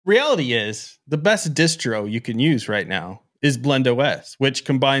reality is the best distro you can use right now is blendOS, which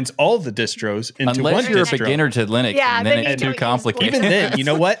combines all the distros into one Unless you're distro. a beginner to Linux, and then it's too complicated. Even then, you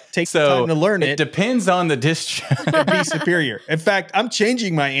know what? Take some time to learn it. It depends on the distro. And be superior. In fact, I'm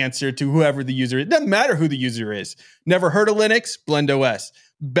changing my answer to whoever the user is. It doesn't matter who the user is. Never heard of Linux? blendOS.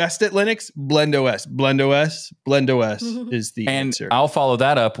 Best at Linux? blendOS. blendOS is the answer. And I'll follow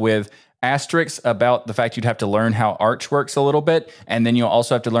that up with asterisks about the fact you'd have to learn how Arch works a little bit, and then you'll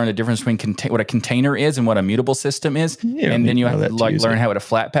also have to learn the difference between what a container is and what a mutable system is, and then you have to learn how what a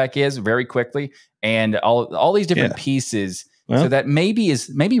Flatpak is very quickly, and all these different pieces. Well, so that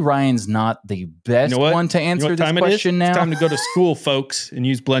maybe Ryan's not the best one to answer this question now. It's time to go to school, folks, and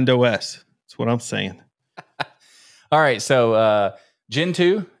use blendOS. That's what I'm saying. All right, so Gen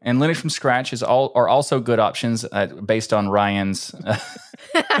 2 and Linux from scratch are also good options based on Ryan's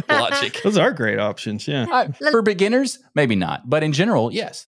logic. Those are great options, yeah. For beginners, maybe not. But in general, yes.